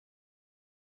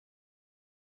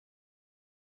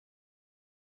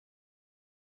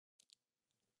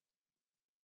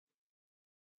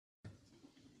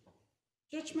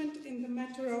Judgment in the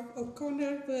matter of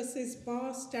O'Connor versus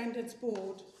Bar Standards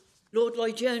Board. Lord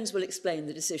Lloyd-Jones will explain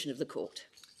the decision of the court.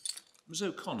 Ms.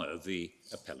 O'Connor, the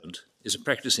appellant, is a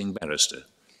practicing barrister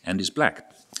and is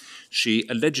black. She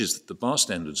alleges that the Bar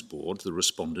Standards Board, the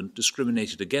respondent,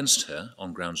 discriminated against her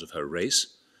on grounds of her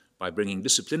race by bringing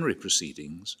disciplinary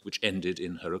proceedings which ended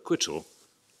in her acquittal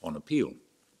on appeal.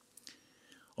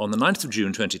 On the 9th of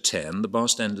June 2010, the Bar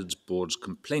Standards Board's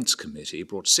Complaints Committee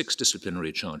brought 6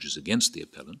 disciplinary charges against the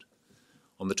appellant.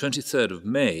 On the 23rd of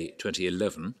May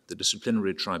 2011, the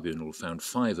disciplinary tribunal found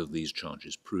 5 of these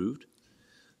charges proved.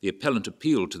 The appellant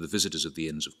appealed to the visitors of the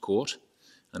Inns of Court,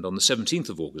 and on the 17th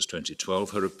of August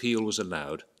 2012, her appeal was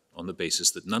allowed on the basis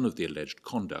that none of the alleged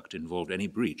conduct involved any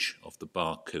breach of the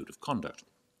Bar Code of Conduct.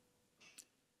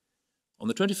 On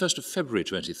the 21st of February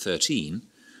 2013,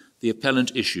 the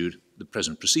appellant issued the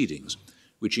present proceedings,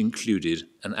 which included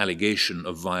an allegation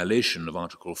of violation of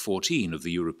Article 14 of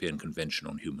the European Convention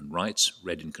on Human Rights,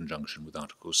 read in conjunction with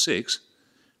Article 6,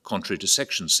 contrary to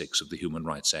Section 6 of the Human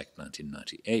Rights Act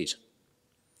 1998.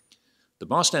 The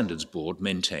Bar Standards Board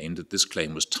maintained that this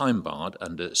claim was time-barred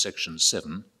under Section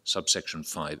 7, subsection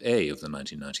 5A of the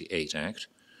 1998 Act,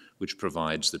 which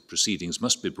provides that proceedings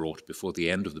must be brought before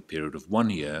the end of the period of 1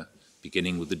 year,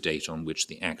 beginning with the date on which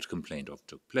the act complained of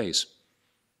took place.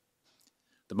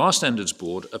 The Bar Standards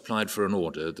Board applied for an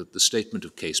order that the statement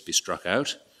of case be struck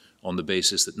out on the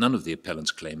basis that none of the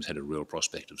appellant's claims had a real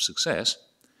prospect of success,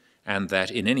 and that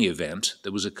in any event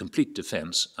there was a complete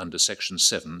defence under Section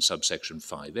 7, subsection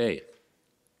 5A.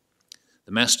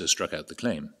 The Master struck out the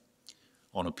claim.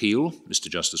 On appeal, Mr.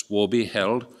 Justice Warby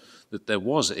held that there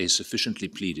was a sufficiently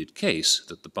pleaded case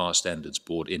that the Bar Standards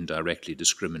Board indirectly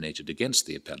discriminated against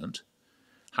the appellant.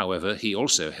 However, he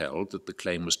also held that the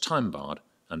claim was time-barred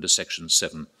under Section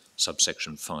 7,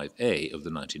 subsection 5A of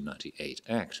the 1998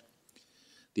 Act.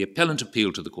 The appellant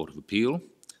appealed to the Court of Appeal.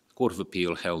 The Court of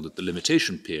Appeal held that the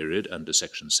limitation period under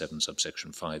Section 7,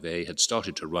 subsection 5A had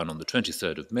started to run on the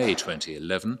 23rd of May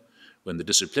 2011, when the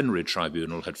disciplinary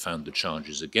tribunal had found the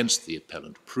charges against the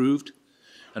appellant proved,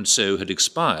 and so had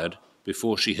expired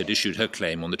before she had issued her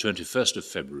claim on the 21st of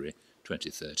February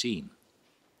 2013.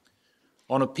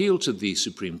 On appeal to the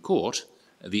Supreme Court,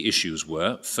 the issues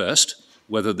were, first,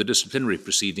 whether the disciplinary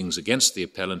proceedings against the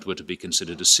appellant were to be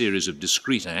considered a series of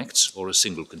discrete acts or a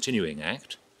single continuing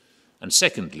act, and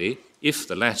secondly, if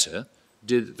the latter,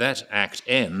 did that act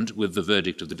end with the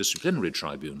verdict of the disciplinary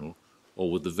tribunal or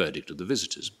with the verdict of the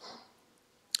visitors.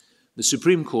 The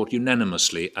Supreme Court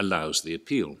unanimously allows the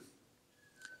appeal.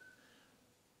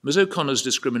 Ms. O'Connor's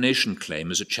discrimination claim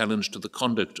is a challenge to the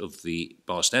conduct of the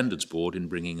Bar Standards Board in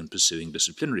bringing and pursuing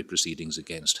disciplinary proceedings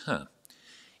against her.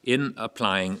 In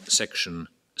applying Section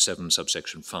 7,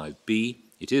 subsection 5b,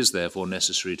 it is therefore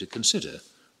necessary to consider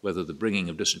whether the bringing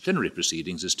of disciplinary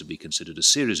proceedings is to be considered a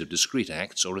series of discrete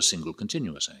acts or a single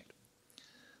continuous act.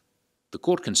 The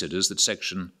Court considers that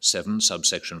Section 7,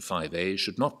 subsection 5a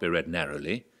should not be read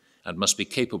narrowly and must be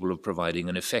capable of providing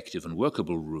an effective and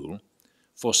workable rule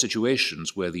for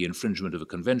situations where the infringement of a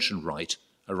convention right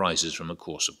arises from a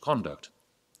course of conduct.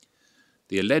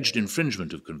 The alleged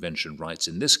infringement of convention rights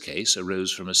in this case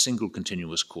arose from a single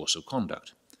continuous course of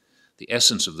conduct. The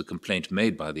essence of the complaint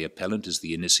made by the appellant is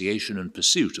the initiation and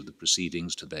pursuit of the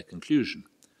proceedings to their conclusion.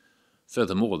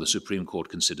 Furthermore, the Supreme Court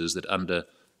considers that under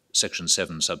Section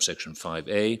 7, subsection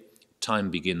 5a, time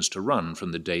begins to run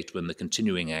from the date when the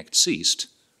continuing act ceased,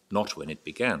 not when it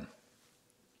began.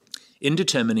 In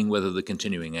determining whether the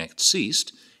continuing act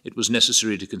ceased, it was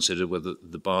necessary to consider whether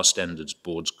the Bar Standards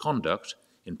Board's conduct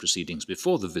in proceedings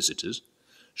before the visitors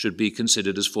should be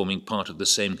considered as forming part of the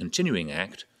same continuing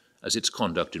act as its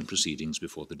conduct in proceedings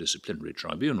before the disciplinary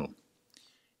tribunal.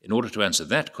 In order to answer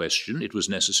that question, it was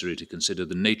necessary to consider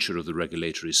the nature of the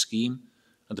regulatory scheme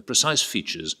and the precise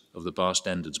features of the Bar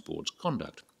Standards Board's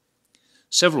conduct.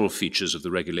 Several features of the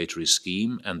regulatory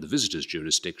scheme and the visitors'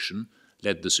 jurisdiction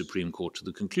led the Supreme Court to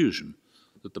the conclusion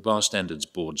that the Bar Standards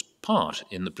Board's part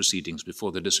in the proceedings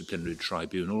before the disciplinary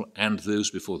tribunal and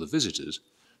those before the visitors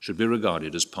should be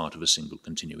regarded as part of a single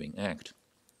continuing act.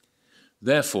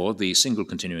 Therefore, the single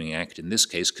continuing act in this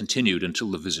case continued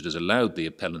until the visitors allowed the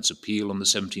appellant's appeal on the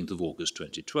 17th of August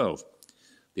 2012.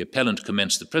 The appellant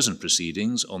commenced the present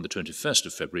proceedings on the 21st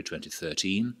of February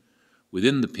 2013,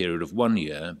 within the period of 1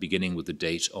 year, beginning with the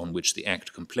date on which the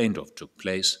act complained of took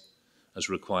place, as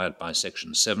required by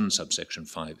Section 7, subsection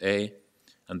 5a,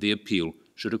 and the appeal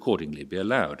should accordingly be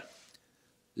allowed.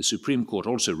 The Supreme Court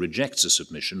also rejects a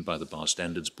submission by the Bar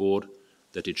Standards Board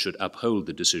that it should uphold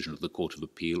the decision of the Court of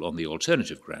Appeal on the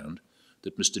alternative ground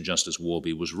that Mr. Justice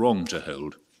Warby was wrong to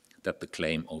hold that the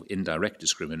claim of indirect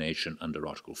discrimination under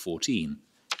Article 14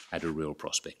 had a real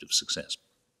prospect of success.